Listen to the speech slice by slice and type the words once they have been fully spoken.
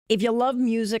if you love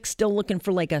music, still looking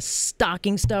for like a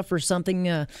stocking stuff or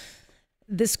something,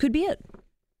 this could be it.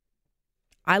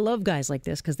 I love guys like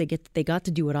this because they got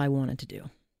to do what I wanted to do.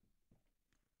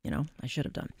 I should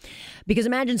have done. Because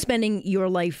imagine spending your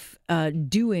life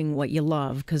doing what you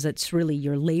love, because it's really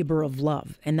your labor of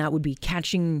love. And that would be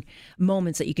catching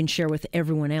moments that you can share with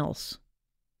everyone else.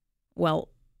 Well,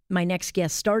 my next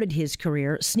guest started his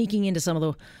career sneaking into some of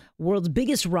the world's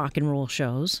biggest rock and roll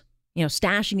shows,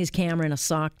 stashing his camera in a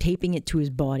sock, taping it to his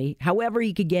body. However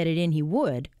he could get it in, he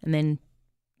would, and then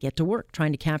get to work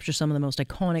trying to capture some of the most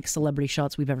iconic celebrity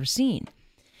shots we've ever seen.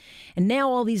 And now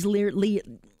all these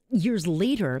years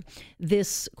later,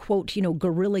 this, quote,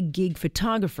 guerrilla gig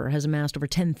photographer has amassed over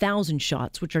 10,000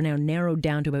 shots, which are now narrowed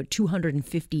down to about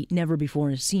 250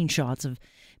 never-before-seen shots of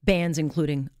bands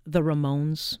including the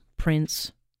Ramones,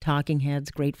 Prince, Talking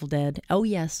Heads, Grateful Dead. Oh,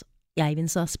 yes, I even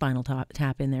saw Spinal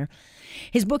Tap in there.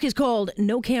 His book is called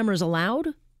No Cameras Allowed,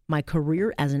 My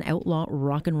Career as an Outlaw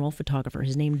Rock and Roll Photographer.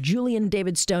 His name is Julian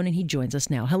David Stone, and he joins us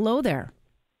now. Hello there.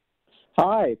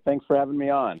 Hi, thanks for having me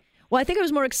on. Well, I think I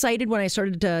was more excited when I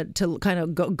started to kind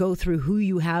of go through who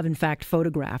you have, in fact,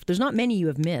 photographed. There's not many you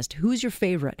have missed. Who's your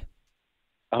favorite?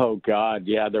 Oh, God,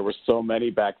 yeah, there were so many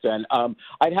back then.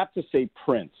 I'd have to say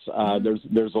Prince.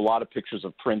 There's a lot of pictures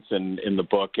of Prince in the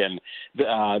book, and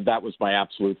that was my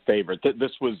absolute favorite.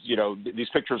 This was, these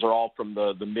pictures are all from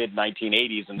the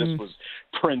mid-1980s, and this was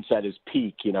Prince at his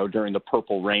peak, during the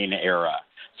Purple Rain era.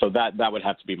 So that would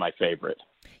have to be my favorite.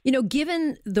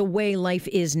 Given the way life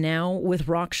is now with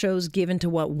rock shows, given to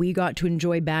what we got to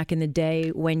enjoy back in the day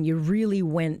when you really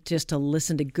went just to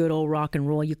listen to good old rock and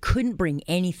roll, you couldn't bring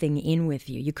anything in with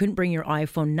you. You couldn't bring your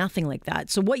iPhone, nothing like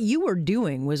that. So what you were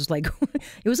doing was like,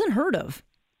 it was unheard of.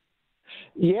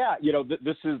 Yeah,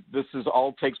 this is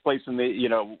all takes place in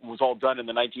was all done in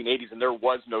the 1980s, and there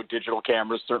was no digital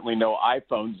cameras, certainly no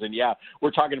iPhones, and yeah,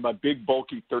 we're talking about big,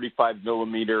 bulky 35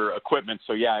 millimeter equipment.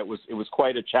 So yeah, it was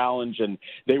quite a challenge, and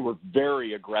they were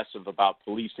very aggressive about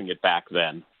policing it back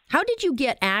then. How did you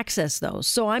get access, though?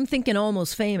 So I'm thinking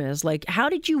Almost Famous. Like, how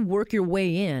did you work your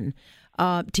way in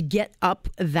to get up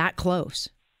that close?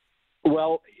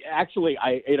 Well, actually,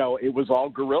 it was all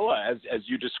guerrilla, as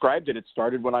you described it. It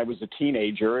started when I was a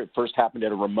teenager. It first happened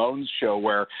at a Ramones show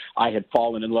where I had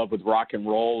fallen in love with rock and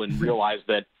roll and realized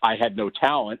that I had no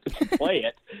talent to play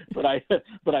it, but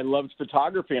I loved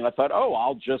photography, and I thought,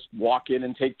 I'll just walk in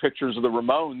and take pictures of the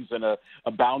Ramones. And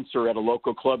a bouncer at a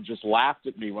local club just laughed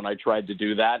at me when I tried to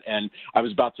do that, and I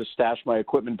was about to stash my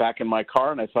equipment back in my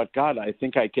car, and I thought, God, I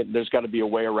think I can. There's got to be a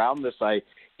way around this. I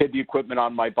hid the equipment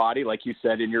on my body, like you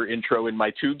said in your intro, in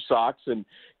my tube socks, and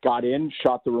got in,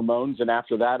 shot the Ramones. And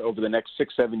after that, over the next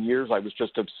 6-7 years, I was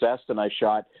just obsessed, and I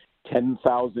shot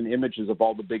 10,000 images of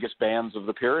all the biggest bands of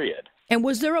the period. And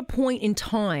was there a point in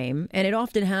time, and it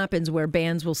often happens where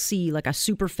bands will see like a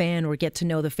super fan or get to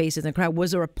know the faces in the crowd,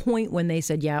 was there a point when they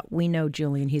said, yeah, we know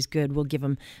Julian, he's good, we'll give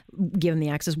him the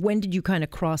access? When did you kind of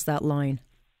cross that line?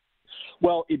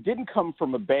 Well, it didn't come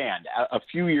from a band. A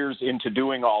few years into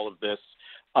doing all of this,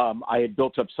 I had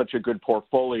built up such a good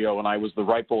portfolio, and I was the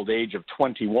ripe old age of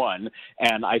 21,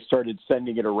 and I started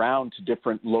sending it around to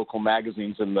different local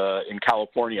magazines in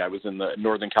California. I was in the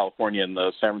Northern California in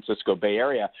the San Francisco Bay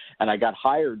Area, and I got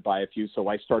hired by a few, so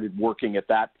I started working at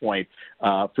that point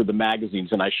for the magazines,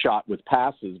 and I shot with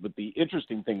passes. But the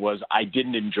interesting thing was I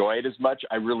didn't enjoy it as much.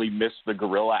 I really missed the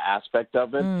guerrilla aspect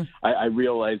of it. I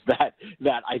realized that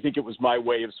I think it was my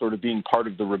way of sort of being part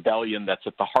of the rebellion that's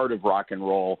at the heart of rock and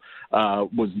roll,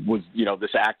 was this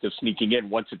act of sneaking in.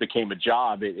 Once it became a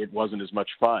job, it wasn't as much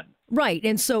fun. Right.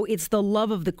 And so it's the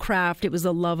love of the craft. It was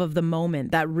the love of the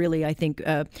moment that really, I think,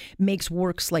 makes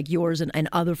works like yours and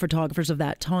other photographers of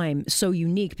that time so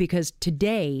unique, because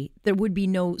today there would be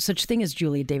no such thing as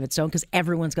Julia David Stone because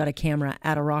everyone's got a camera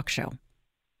at a rock show.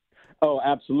 Oh,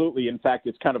 absolutely. In fact,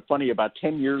 it's kind of funny. About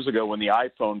 10 years ago when the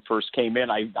iPhone first came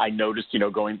in, I noticed, still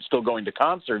going to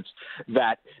concerts,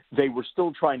 that they were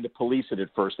still trying to police it at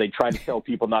first. They tried to tell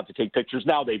people not to take pictures.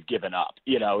 Now they've given up.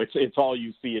 It's all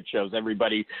you see at shows.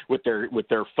 Everybody with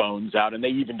their phones out, and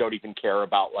they don't even care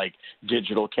about like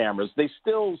digital cameras. They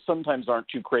still sometimes aren't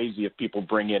too crazy if people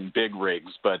bring in big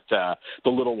rigs, but the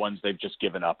little ones they've just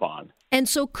given up on. And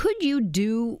so could you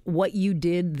do what you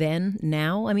did then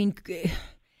now? I mean,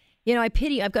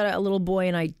 I've got a little boy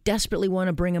and I desperately want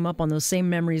to bring him up on those same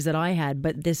memories that I had.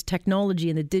 But this technology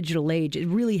in the digital age, it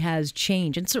really has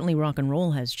changed. And certainly rock and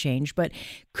roll has changed. But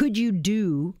could you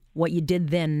do what you did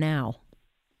then now?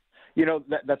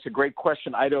 That's a great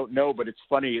question. I don't know, but it's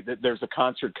funny that there's a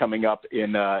concert coming up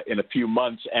in a few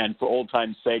months, and for old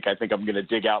time's sake, I think I'm going to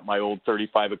dig out my old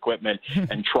 35 equipment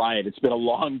and try it. It's been a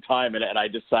long time, and I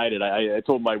decided I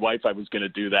told my wife I was going to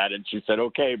do that, and she said,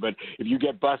 "Okay, but if you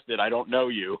get busted, I don't know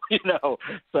you,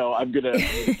 So I'm going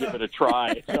to give it a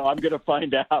try. So I'm going to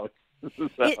find out."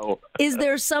 So.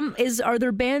 Are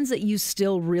there bands that you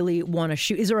still really want to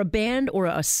shoot? Is there a band or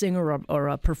a singer or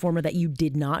a performer that you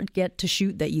did not get to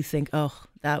shoot that you think, oh,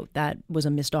 that was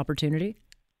a missed opportunity?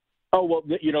 Oh, well,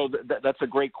 that's a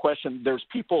great question. There's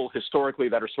people historically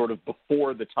that are sort of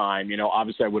before the time.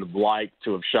 Obviously I would have liked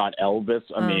to have shot Elvis.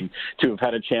 I mean, to have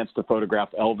had a chance to photograph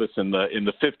Elvis in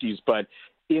the 50s. But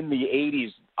in the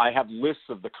 80s, I have lists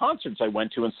of the concerts I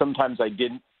went to, and sometimes I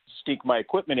didn't sneak my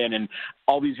equipment in, and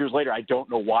all these years later I don't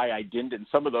know why I didn't. In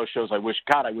some of those shows I wish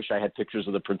I had pictures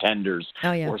of the Pretenders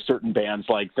or certain bands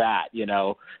like that,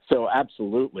 So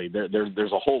absolutely,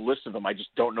 there's a whole list of them. I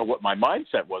just don't know what my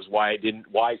mindset was, why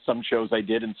some shows I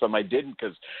did and some I didn't,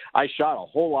 because I shot a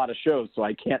whole lot of shows, so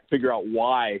I can't figure out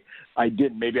why I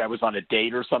didn't. Maybe I was on a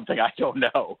date or something, I don't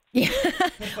know. Yeah.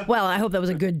 Well, I hope that was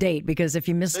a good date, because if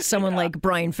you missed someone like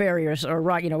Brian Ferry or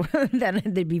Rock, then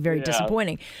they'd be very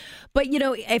disappointing. But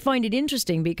I find it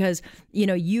interesting because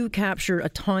you capture a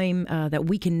time that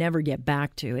we can never get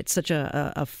back to. It's such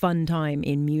a fun time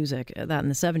in music. That in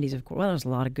the 70s, of course. Well, there was a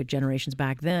lot of good generations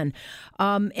back then,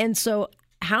 and so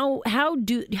how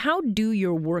do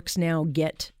your works now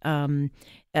get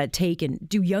taken?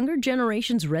 Do younger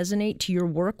generations resonate to your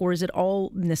work, or is it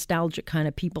all nostalgic kind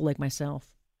of people like myself?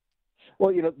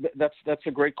 Well, that's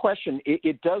a great question.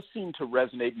 It does seem to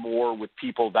resonate more with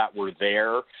people that were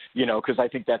there, because I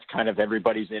think that's kind of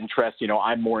everybody's interest.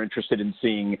 I'm more interested in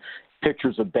seeing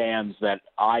pictures of bands that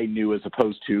I knew as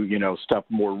opposed to, stuff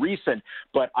more recent.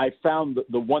 But I found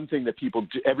the one thing that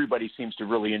everybody seems to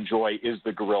really enjoy is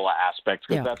the guerrilla aspect,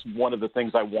 because that's one of the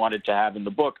things I wanted to have in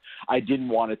the book. I didn't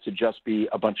want it to just be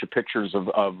a bunch of pictures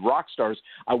of rock stars.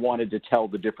 I wanted to tell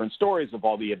the different stories of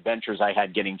all the adventures I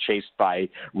had getting chased by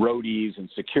roadies and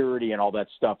security and all that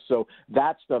stuff. So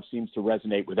that stuff seems to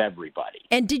resonate with everybody.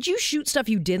 And did you shoot stuff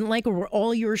you didn't like, or were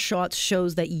all your shots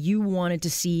shows that you wanted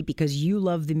to see because you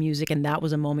love the music and that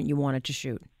was a moment you wanted to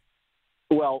shoot?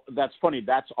 Well, that's funny.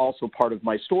 That's also part of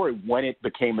my story. When it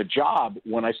became a job,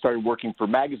 when I started working for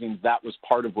magazines, that was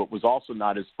part of what was also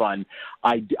not as fun.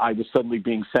 I was suddenly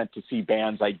being sent to see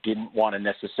bands I didn't want to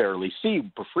necessarily see.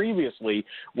 But previously,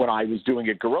 when I was doing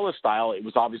it guerrilla style, it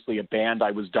was obviously a band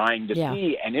I was dying to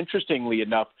see. And interestingly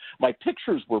enough, my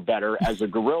pictures were better as a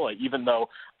guerrilla, even though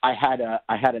I had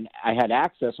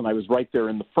access and I was right there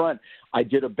in the front. I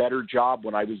did a better job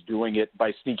when I was doing it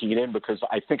by sneaking it in, because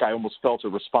I think I almost felt a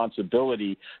responsibility.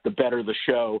 The better the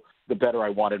show, the better I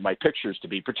wanted my pictures to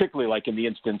be, particularly like in the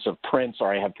instance of Prince,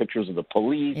 or I have pictures of the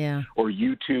Police or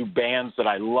U2 bands that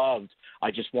I loved.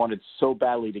 I just wanted so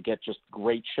badly to get just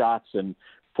great shots. And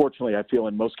fortunately, I feel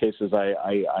in most cases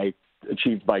I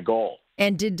achieved my goal.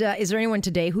 And is there anyone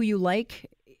today who you like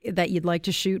that you'd like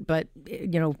to shoot, but,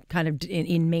 kind of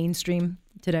in mainstream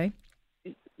today?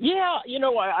 Yeah,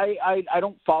 I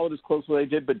don't follow it as closely as I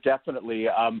did, but definitely,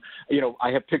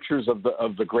 I have pictures of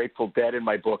the Grateful Dead in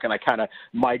my book, and I kind of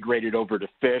migrated over to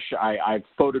Phish. I've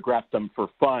photographed them for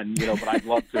fun, but I'd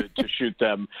love to shoot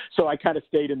them. So I kind of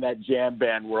stayed in that jam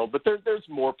band world. But there's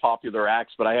more popular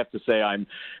acts, but I have to say I'm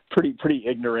pretty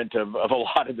ignorant of a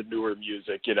lot of the newer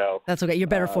music. That's okay. You're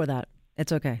better for that.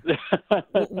 It's okay.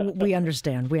 We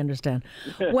understand.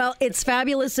 Well, it's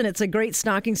fabulous, and it's a great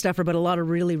stocking stuffer, but a lot of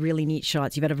really, really neat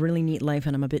shots. You've had a really neat life,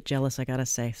 and I'm a bit jealous, I got to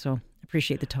say. So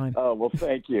appreciate the time. Oh, well,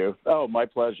 thank you. Oh, my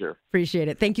pleasure. Appreciate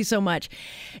it. Thank you so much.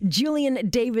 Julian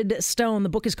David Stone. The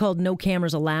book is called No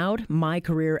Cameras Allowed, My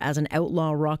Career as an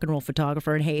Outlaw Rock and Roll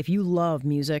Photographer. And hey, if you love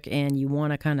music and you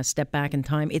want to kind of step back in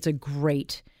time, it's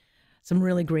some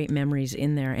really great memories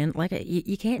in there. And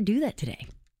you can't do that today.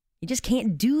 You just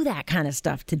can't do that kind of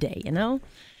stuff today,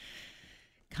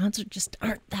 Concerts just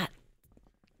aren't that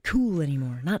cool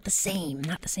anymore. Not the same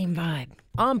vibe.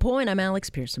 On Point, I'm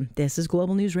Alex Pearson. This is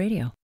Global News Radio.